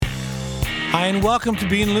Hi, and welcome to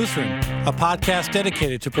Being Lutheran, a podcast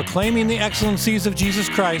dedicated to proclaiming the excellencies of Jesus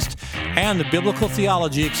Christ and the biblical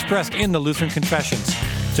theology expressed in the Lutheran Confessions.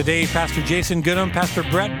 Today, Pastor Jason Goodham, Pastor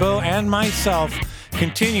Brett Bowe, and myself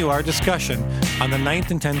continue our discussion on the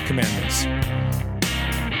 9th and 10th Commandments.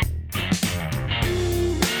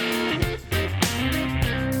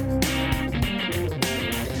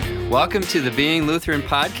 Welcome to the Being Lutheran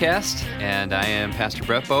podcast, and I am Pastor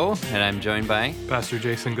Brett Bowe, and I'm joined by Pastor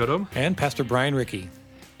Jason Goodham and Pastor Brian Rickey.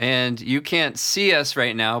 And you can't see us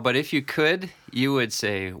right now, but if you could, you would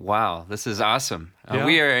say, wow, this is awesome.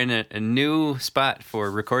 We are in a new spot for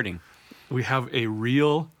recording. We have a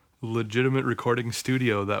real, legitimate recording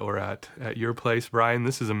studio that we're at your place. Brian,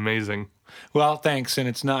 this is amazing. Well, thanks. And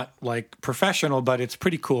it's not like professional, but it's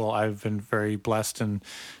pretty cool. I've been very blessed. And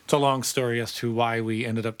it's a long story as to why we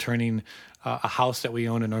ended up turning a house that we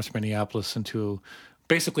own in North Minneapolis into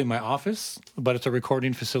basically my office, but it's a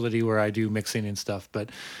recording facility where I do mixing and stuff.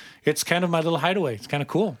 But it's kind of my little hideaway. It's kind of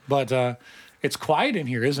cool. But it's quiet in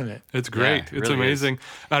here, isn't it? It's great. Yeah, it's really amazing.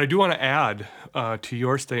 And I do want to add to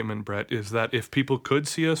your statement, Brett, is that if people could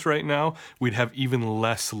see us right now, we'd have even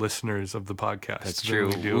less listeners of the podcast. That's true.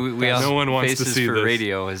 We do. We also no one wants faces to see for this.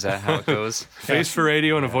 Radio. Is that how it goes? Face for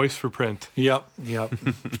radio and a voice for print. Yep.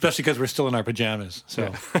 Especially because we're still in our pajamas.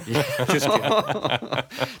 So just kidding.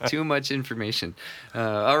 Too much information.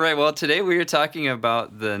 All right. Well, today we are talking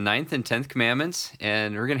about the 9th and 10th commandments,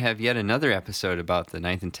 and we're going to have yet another episode about the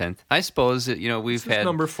 9th and 10th. I suppose that, we've had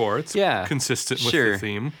number 4. It's consistent with the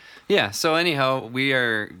theme. Yeah. So anyhow, we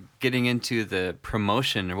are getting into the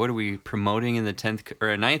promotion, or what are we promoting in the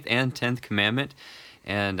 9th and 10th commandment,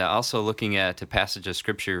 and also looking at a passage of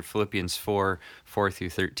Scripture, Philippians 4:4 through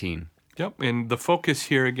 13. Yep, and the focus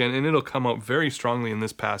here again, and it'll come out very strongly in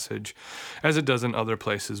this passage, as it does in other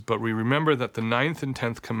places, but we remember that the 9th and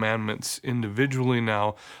 10th commandments individually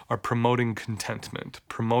now are promoting contentment,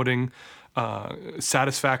 promoting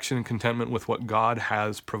satisfaction and contentment with what God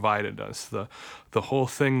has provided us. The whole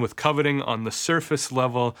thing with coveting on the surface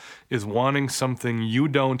level is wanting something you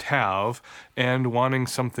don't have and wanting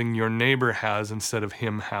something your neighbor has instead of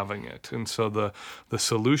him having it. And so the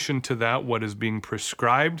solution to that, what is being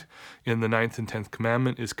prescribed in the 9th and 10th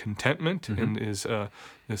commandment, is contentment and is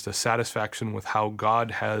the satisfaction with how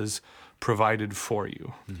God has provided for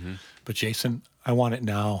you. Mm-hmm. But Jason, I want it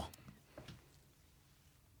now.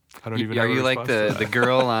 I don't even. Are you like the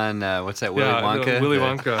girl on what's that, Willy Wonka? Willy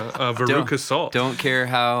Wonka, Veruca Salt. Don't care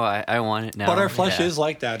how, I want it now. But our flesh is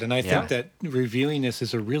like that, and I think that revealing this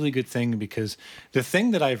is a really good thing, because the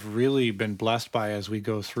thing that I've really been blessed by as we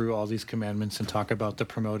go through all these commandments and talk about the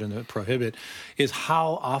promote and the prohibit is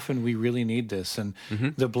how often we really need this. And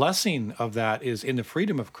the blessing of that is in the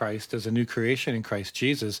freedom of Christ as a new creation in Christ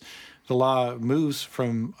Jesus. The law moves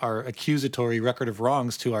from our accusatory record of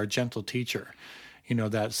wrongs to our gentle teacher.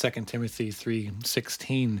 That 2 Timothy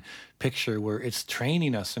 3:16 picture where it's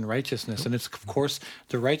training us in righteousness. And it's, of course,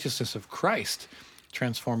 the righteousness of Christ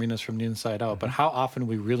transforming us from the inside out. But how often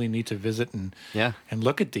we really need to visit and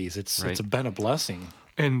look at these. It's been a blessing.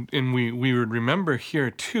 And we would remember here,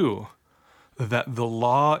 too, that the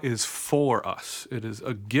law is for us. It is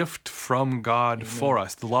a gift from God for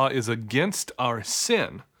us. The law is against our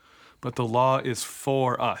sin, but the law is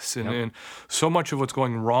for us. And so much of what's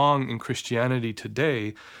going wrong in Christianity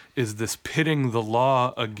today is this pitting the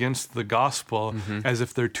law against the gospel as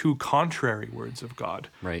if they're two contrary words of God.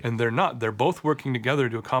 Right. And they're not. They're both working together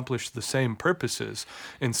to accomplish the same purposes.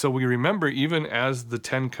 And so we remember, even as the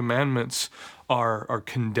 10 Commandments are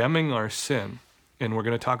condemning our sin, and we're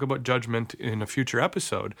going to talk about judgment in a future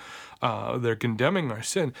episode, they're condemning our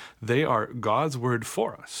sin. They are God's word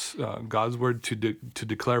for us, God's word to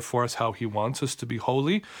declare for us how he wants us to be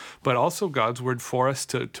holy, but also God's word for us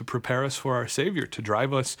to prepare us for our Savior, to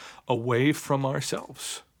drive us away from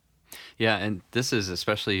ourselves. Yeah, and this is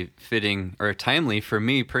especially fitting or timely for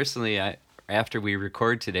me personally. After we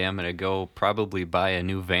record today, I'm going to go probably buy a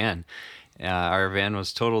new van. Our van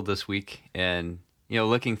was totaled this week, and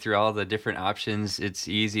looking through all the different options, it's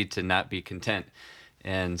easy to not be content.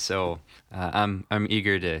 And so I'm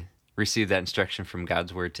eager to receive that instruction from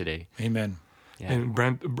God's word today. Amen. Yeah. And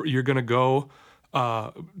Brent, you're going to go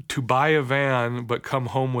to buy a van, but come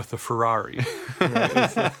home with a Ferrari.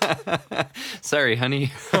 Sorry,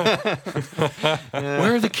 honey.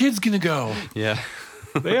 Where are the kids going to go? Yeah.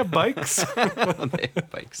 They have bikes. They have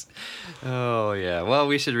bikes. Oh, yeah. Well,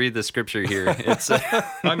 we should read the scripture here. It's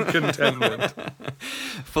on contentment.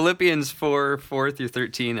 Philippians 4:4 through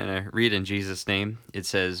 13, and I read in Jesus' name. It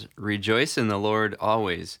says, "Rejoice in the Lord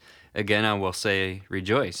always. Again, I will say,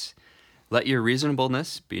 rejoice. Let your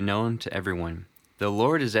reasonableness be known to everyone. The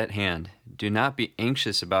Lord is at hand. Do not be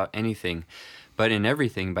anxious about anything, but in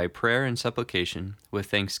everything by prayer and supplication, with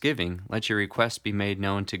thanksgiving, let your requests be made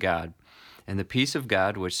known to God. And the peace of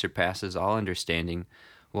God, which surpasses all understanding,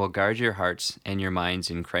 will guard your hearts and your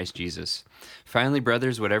minds in Christ Jesus. Finally,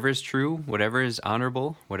 brothers, whatever is true, whatever is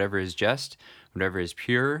honorable, whatever is just, whatever is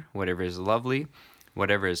pure, whatever is lovely,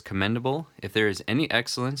 whatever is commendable, if there is any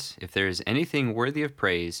excellence, if there is anything worthy of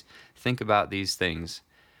praise, think about these things.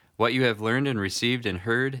 What you have learned and received and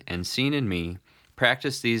heard and seen in me,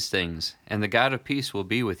 practice these things, and the God of peace will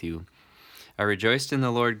be with you. I rejoiced in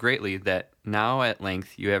the Lord greatly that now at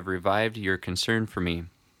length you have revived your concern for me.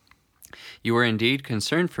 You were indeed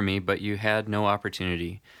concerned for me, but you had no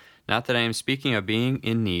opportunity. Not that I am speaking of being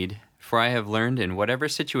in need, for I have learned in whatever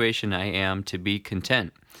situation I am to be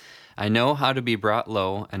content. I know how to be brought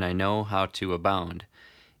low, and I know how to abound.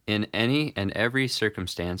 In any and every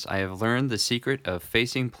circumstance, I have learned the secret of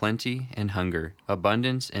facing plenty and hunger,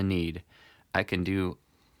 abundance and need. I can do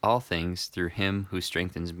all things through him who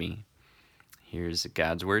strengthens me. Here's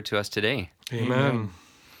God's word to us today. Amen.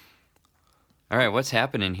 All right, what's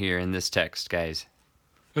happening here in this text, guys?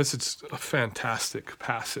 This is a fantastic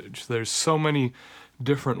passage. There's so many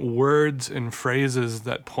different words and phrases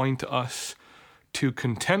that point us to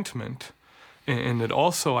contentment. And it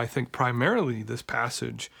also, I think, primarily this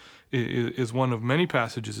passage is one of many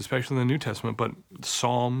passages, especially in the New Testament, but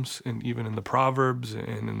Psalms and even in the Proverbs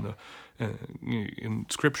and in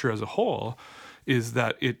Scripture as a whole, is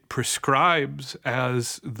that it prescribes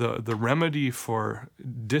as the remedy for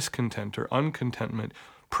discontent or uncontentment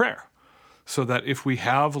prayer. So that if we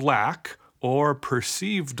have lack or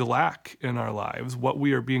perceived lack in our lives, what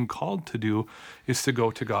we are being called to do is to go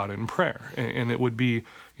to God in prayer. And it would be,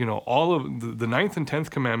 all of the 9th and 10th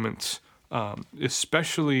commandments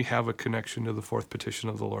especially have a connection to the fourth petition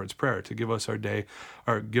of the Lord's Prayer, to give us our day,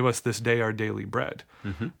 or give us this day our daily bread.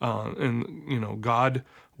 And God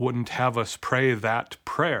wouldn't have us pray that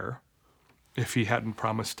prayer if he hadn't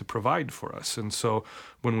promised to provide for us. And so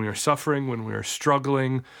when we are suffering, when we are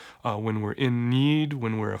struggling, when we're in need,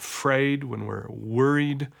 when we're afraid, when we're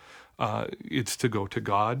worried, it's to go to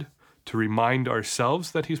God, to remind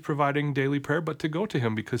ourselves that he's providing daily prayer, but to go to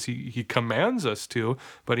him because he commands us to,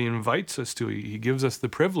 but he invites us to. He gives us the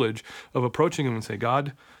privilege of approaching him and say,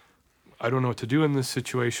 God, I don't know what to do in this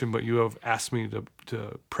situation, but you have asked me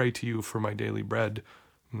to pray to you for my daily bread,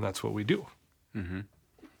 and that's what we do. Mm-hmm.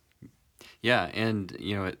 Yeah, and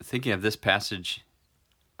thinking of this passage,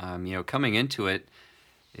 coming into it,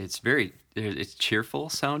 it's cheerful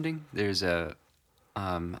sounding. There's I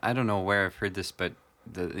don't know where I've heard this, but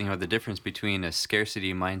the difference between a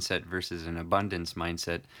scarcity mindset versus an abundance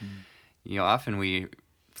mindset. Often we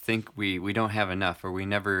think we don't have enough, or we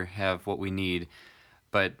never have what we need,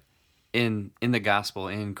 but in the gospel,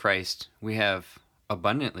 in Christ, we have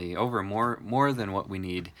abundantly, over more than what we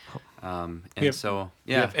need. We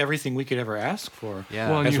have everything we could ever ask for. Yeah.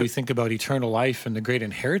 Well, as we think about eternal life and the great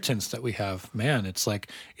inheritance that we have, man, it's like,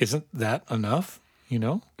 isn't that enough?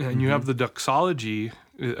 And you have the doxology,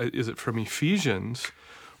 is it from Ephesians,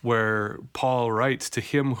 where Paul writes, to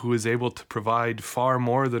him who is able to provide far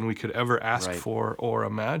more than we could ever ask for or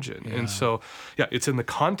imagine. Yeah. And so, it's in the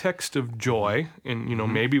context of joy. And,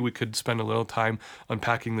 maybe we could spend a little time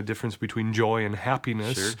unpacking the difference between joy and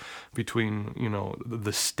happiness, between,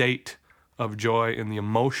 the state of joy and the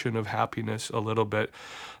emotion of happiness a little bit.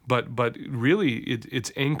 But really,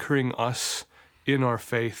 it's anchoring us in our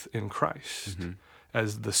faith in Christ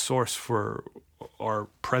as the source for our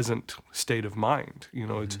present state of mind.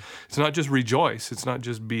 It's not just rejoice, it's not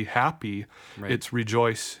just be happy, it's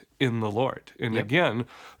rejoice in the Lord. And again,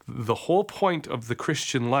 the whole point of the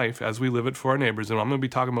Christian life as we live it for our neighbors, and I'm going to be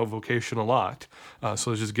talking about vocation a lot,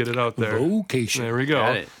 so let's just get it out there. Vocation. There we go.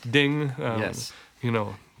 Got it. Ding. Yes.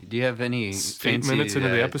 Do you have any 8 minutes into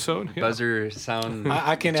the episode? Buzzer sound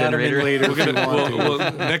I can generator? add them in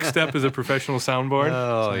later. Next step is a professional soundboard.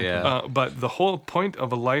 Oh, yeah. But the whole point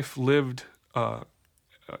of a life lived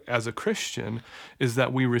as a Christian is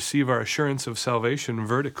that we receive our assurance of salvation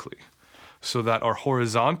vertically, so that our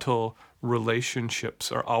horizontal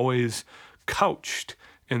relationships are always couched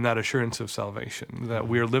in that assurance of salvation, that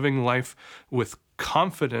we are living life with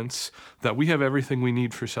confidence that we have everything we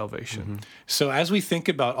need for salvation. So as we think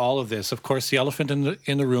about all of this, of course, the elephant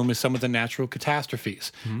in the room is some of the natural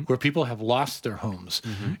catastrophes where people have lost their homes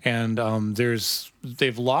and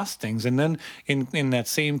they've lost things. And then in that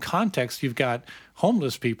same context, you've got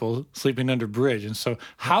homeless people sleeping under bridge. And so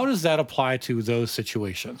how does that apply to those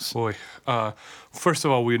situations? Boy, first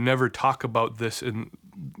of all, we never talk about this in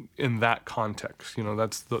that context.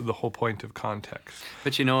 That's the whole point of context.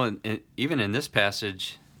 But even in this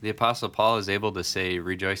passage, the Apostle Paul is able to say,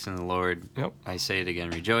 rejoice in the Lord. Yep. I say it again,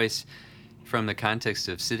 rejoice, from the context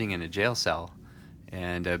of sitting in a jail cell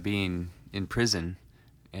and being in prison.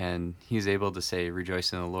 And he's able to say,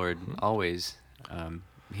 rejoice in the Lord always.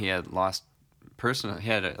 He had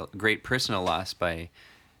a great personal loss by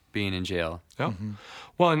being in jail. Yeah. Mm-hmm.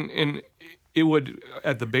 Well, and it would,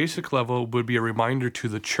 at the basic level, would be a reminder to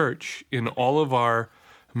the church in all of our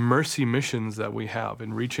mercy missions that we have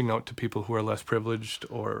in reaching out to people who are less privileged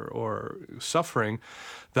or suffering,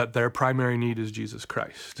 that their primary need is Jesus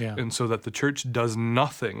Christ. Yeah. And so that the church does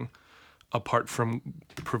nothing apart from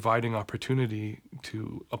providing opportunity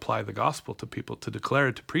to apply the gospel to people, to declare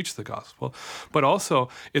it, to preach the gospel. But also,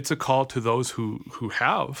 it's a call to those who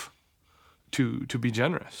have to be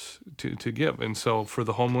generous, to give. And so for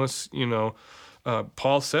the homeless,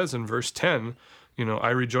 Paul says in verse 10, I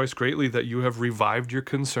rejoice greatly that you have revived your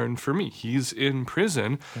concern for me. He's in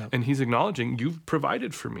prison, and he's acknowledging, you've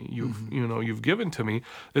provided for me. You've given to me.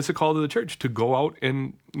 It's a call to the church to go out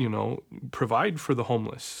and, provide for the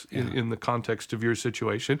homeless in the context of your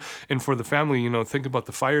situation. And for the family, think about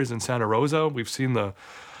the fires in Santa Rosa. We've seen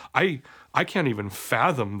I can't even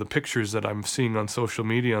fathom the pictures that I'm seeing on social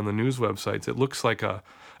media, on the news websites. It looks like a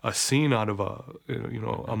scene out of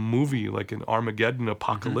a movie, like an Armageddon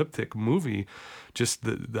apocalyptic movie. Just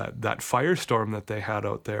that firestorm that they had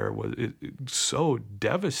out there was so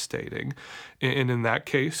devastating. And in that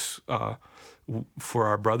case, for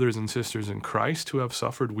our brothers and sisters in Christ who have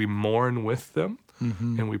suffered, we mourn with them.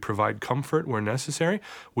 Mm-hmm. And we provide comfort where necessary.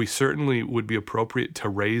 We certainly would be appropriate to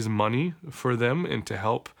raise money for them and to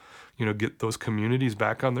help get those communities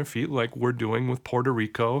back on their feet, like we're doing with Puerto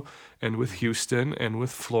Rico and with Houston and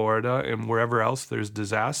with Florida and wherever else there's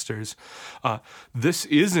disasters. This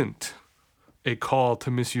isn't a call to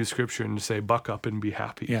misuse Scripture and to say, buck up and be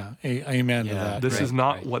happy. Yeah, amen to that. This is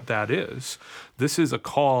not what that is. This is a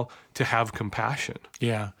call to have compassion.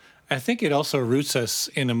 Yeah. I think it also roots us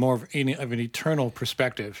in of an eternal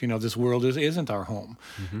perspective. This world isn't our home.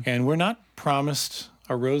 Mm-hmm. And we're not promised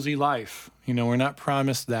a rosy life. We're not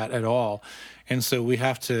promised that at all. And so we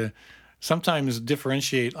have to sometimes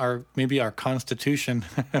differentiate our Constitution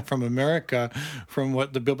from America from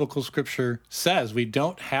what the biblical Scripture says. We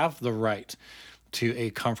don't have the right to a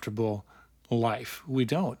comfortable life. We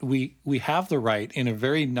don't. We have the right in a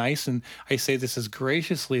very nice, and I say this as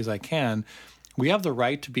graciously as I can, we have the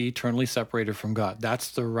right to be eternally separated from God. That's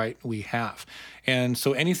the right we have. And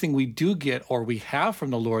so anything we do get or we have from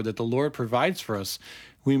the Lord that the Lord provides for us,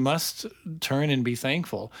 we must turn and be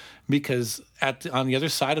thankful, because on the other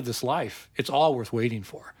side of this life, it's all worth waiting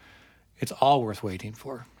for. It's all worth waiting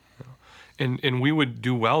for. And we would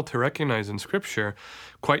do well to recognize in Scripture,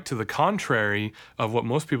 quite to the contrary of what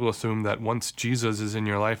most people assume, that once Jesus is in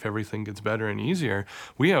your life, everything gets better and easier.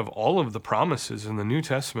 We have all of the promises in the New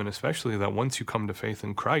Testament, especially, that once you come to faith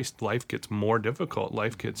in Christ, life gets more difficult,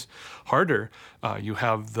 life gets harder. You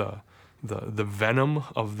have the venom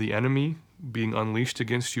of the enemy being unleashed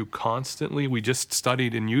against you constantly. We just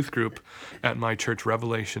studied in youth group at my church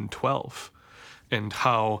Revelation 12, and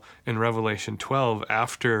how in Revelation 12,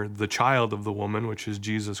 after the child of the woman, which is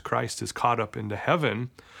Jesus Christ, is caught up into heaven,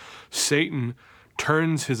 Satan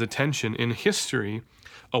turns his attention in history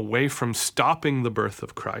away from stopping the birth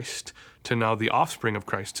of Christ to now the offspring of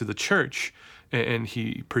Christ, to the church, and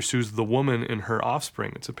he pursues the woman and her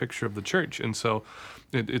offspring. It's a picture of the church. And so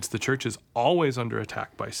it's the church is always under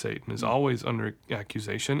attack by Satan, is always under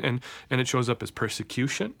accusation, and it shows up as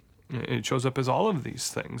persecution. It shows up as all of these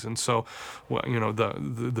things. And so,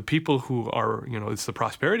 the people who are, it's the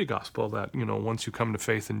prosperity gospel that, once you come to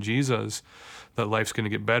faith in Jesus, that life's going to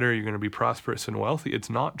get better, you're going to be prosperous and wealthy. It's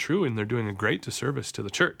not true, and they're doing a great disservice to the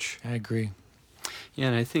church. I agree. Yeah,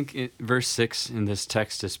 and I think verse 6 in this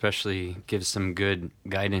text especially gives some good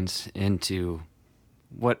guidance into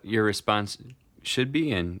what your response should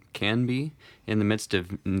be and can be in the midst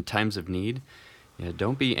of times of need.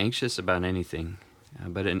 Don't be anxious about anything,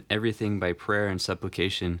 but in everything by prayer and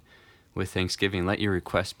supplication with thanksgiving, let your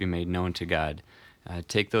requests be made known to God.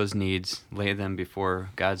 Take those needs, lay them before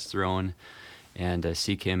God's throne, and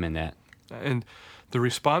seek Him in that. And the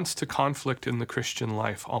response to conflict in the Christian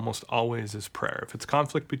life almost always is prayer. If it's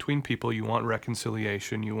conflict between people, you want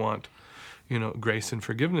reconciliation, you want, grace and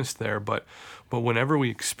forgiveness there. But whenever we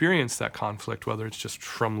experience that conflict, whether it's just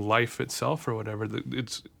from life itself or whatever,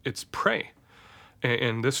 it's pray.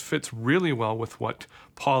 And this fits really well with what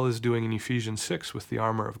Paul is doing in Ephesians 6 with the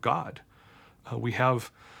armor of God. We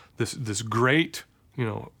have this great,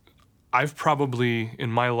 I've probably,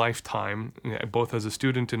 in my lifetime, both as a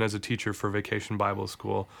student and as a teacher for Vacation Bible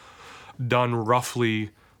School, done roughly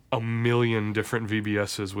a million different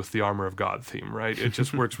VBSs with the Armor of God theme, right? It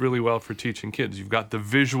just works really well for teaching kids. You've got the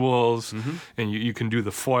visuals, and you can do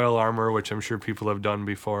the foil armor, which I'm sure people have done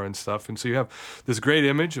before and stuff. And so you have this great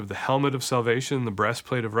image of the helmet of salvation, the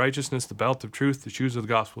breastplate of righteousness, the belt of truth, the shoes of the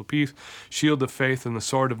gospel of peace, shield of faith, and the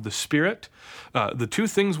sword of the Spirit. The two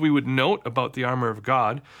things we would note about the armor of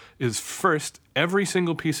God is, first, every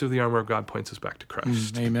single piece of the armor of God points us back to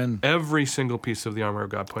Christ. Amen. Every single piece of the armor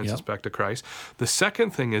of God points us back to Christ. The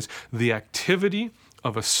second thing is the activity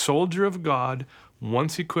of a soldier of God,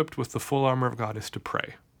 once equipped with the full armor of God, is to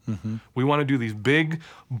pray. We want to do these big,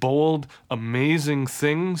 bold, amazing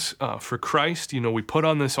things for Christ. We put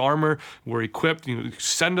on this armor, we're equipped,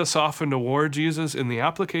 send us off into war, Jesus. And the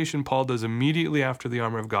application Paul does immediately after the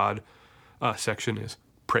armor of God section is,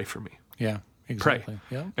 pray for me. Yeah, exactly.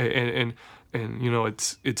 Pray. Yeah. And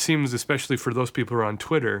it seems, especially for those people who are on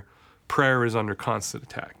Twitter, prayer is under constant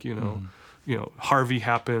attack. Harvey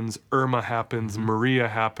happens, Irma happens, Maria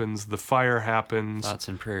happens, the fire happens. Thoughts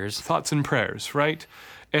and prayers, right?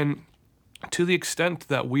 And to the extent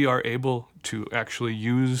that we are able to actually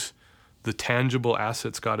use the tangible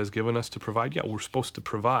assets God has given us to provide, we're supposed to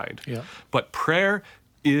provide. Yeah. But prayer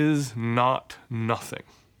is not nothing,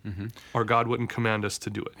 or God wouldn't command us to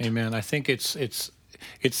do it. Amen. I think it's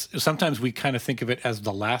sometimes we kind of think of it as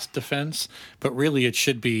the last defense, but really it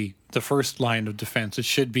should be the first line of defense. We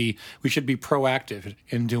should be proactive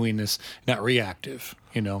in doing this, not reactive,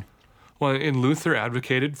 Well, and Luther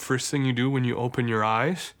advocated, first thing you do when you open your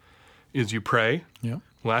eyes is you pray. Yeah.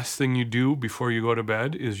 Last thing you do before you go to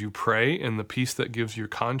bed is you pray, and the peace that gives your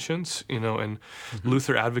conscience, and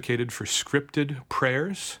Luther advocated for scripted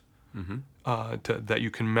prayers that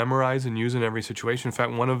you can memorize and use in every situation. In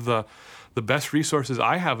fact, one of the best resources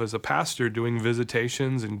I have as a pastor doing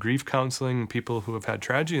visitations and grief counseling and people who have had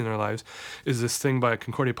tragedy in their lives is this thing by a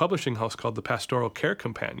Concordia Publishing House called the Pastoral Care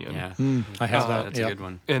Companion. Yeah, I have that. That's a good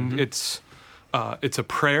one. And it's a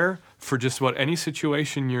prayer for just about any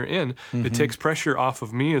situation you're in. It takes pressure off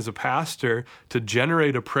of me as a pastor to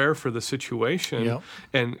generate a prayer for the situation,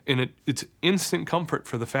 and it's instant comfort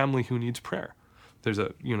for the family who needs prayer. There's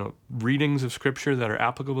readings of Scripture that are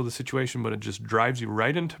applicable to the situation, but it just drives you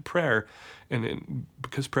right into prayer,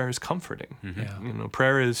 because prayer is comforting.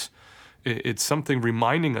 Prayer it's something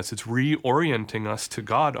reminding us, it's reorienting us to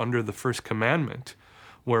God under the first commandment,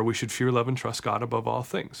 where we should fear, love, and trust God above all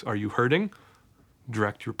things. Are you hurting?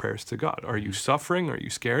 Direct your prayers to God. Are you suffering? Are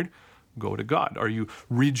you scared? Go to God. Are you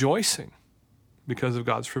rejoicing because of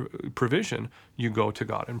God's provision? You go to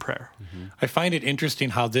God in prayer. I find it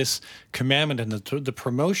interesting how this commandment and the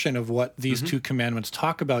promotion of what these two commandments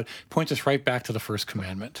talk about points us right back to the first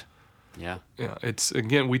commandment. Yeah. It's,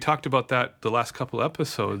 again, we talked about that the last couple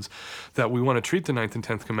episodes, that we want to treat the 9th and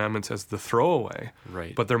 10th commandments as the throwaway,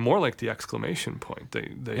 right? But they're more like the exclamation point.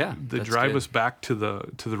 They drive us back to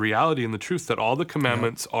the reality and the truth that all the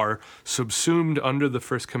commandments are subsumed under the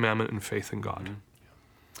first commandment in faith in God.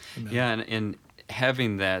 Yeah, and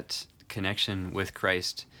having that connection with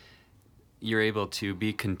Christ, you're able to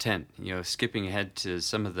be content. Skipping ahead to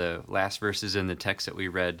some of the last verses in the text that we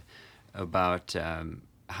read about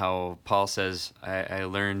how Paul says, I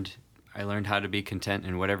learned how to be content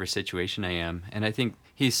in whatever situation I am. And I think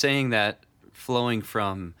he's saying that flowing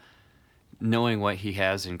from knowing what he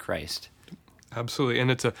has in Christ. Absolutely.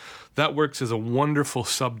 And that works as a wonderful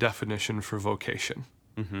sub-definition for vocation.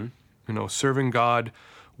 Serving God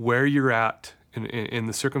where you're at in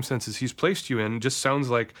the circumstances he's placed you in just sounds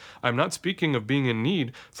like, I'm not speaking of being in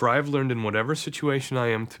need, for I've learned in whatever situation I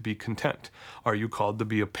am to be content. Are you called to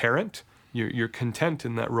be a parent? You're content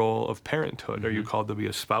in that role of parenthood. Are you called to be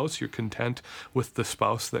a spouse? You're content with the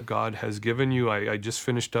spouse that God has given you. I just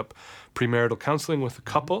finished up premarital counseling with a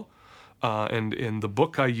couple, and in the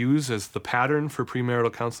book I use as the pattern for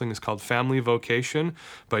premarital counseling is called Family Vocation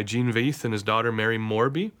by Gene Veith and his daughter Mary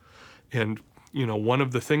Morby. And one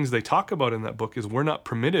of the things they talk about in that book is we're not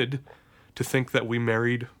permitted to think that we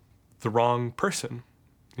married the wrong person.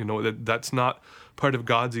 That's not part of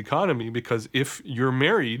God's economy, because if you're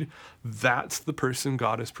married, that's the person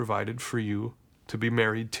God has provided for you to be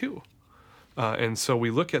married to. And so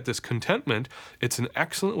we look at this contentment. It's an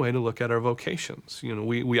excellent way to look at our vocations.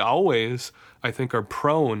 We always, I think, are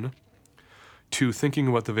prone to thinking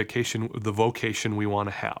about the vocation we want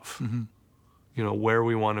to have, where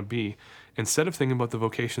we want to be, instead of thinking about the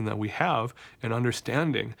vocation that we have and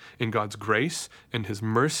understanding in God's grace and his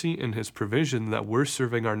mercy and his provision that we're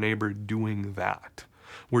serving our neighbor doing that.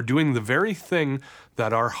 We're doing the very thing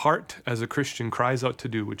that our heart as a Christian cries out to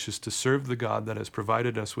do, which is to serve the God that has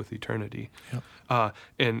provided us with eternity. And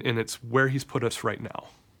it's where he's put us right now.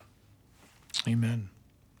 Amen.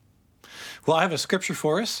 Well, I have a scripture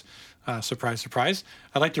for us. Surprise, surprise.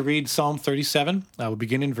 I'd like to read Psalm 37. I will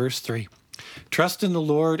begin in verse 3. Trust in the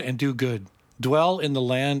Lord and do good. Dwell in the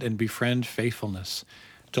land and befriend faithfulness.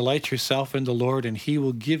 Delight yourself in the Lord, and he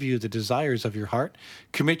will give you the desires of your heart.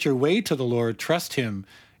 Commit your way to the Lord. Trust him,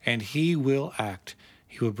 and he will act.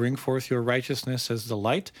 He will bring forth your righteousness as the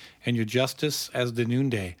light and your justice as the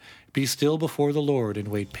noonday. Be still before the Lord and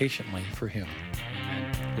wait patiently for him.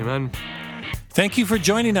 Amen. Thank you for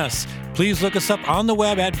joining us. Please look us up on the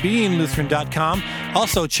web at beinglutheran.com.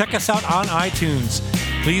 Also, check us out on iTunes.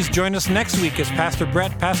 Please join us next week as Pastor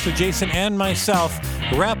Brett, Pastor Jason, and myself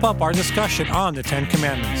wrap up our discussion on the Ten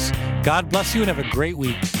Commandments. God bless you and have a great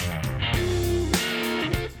week.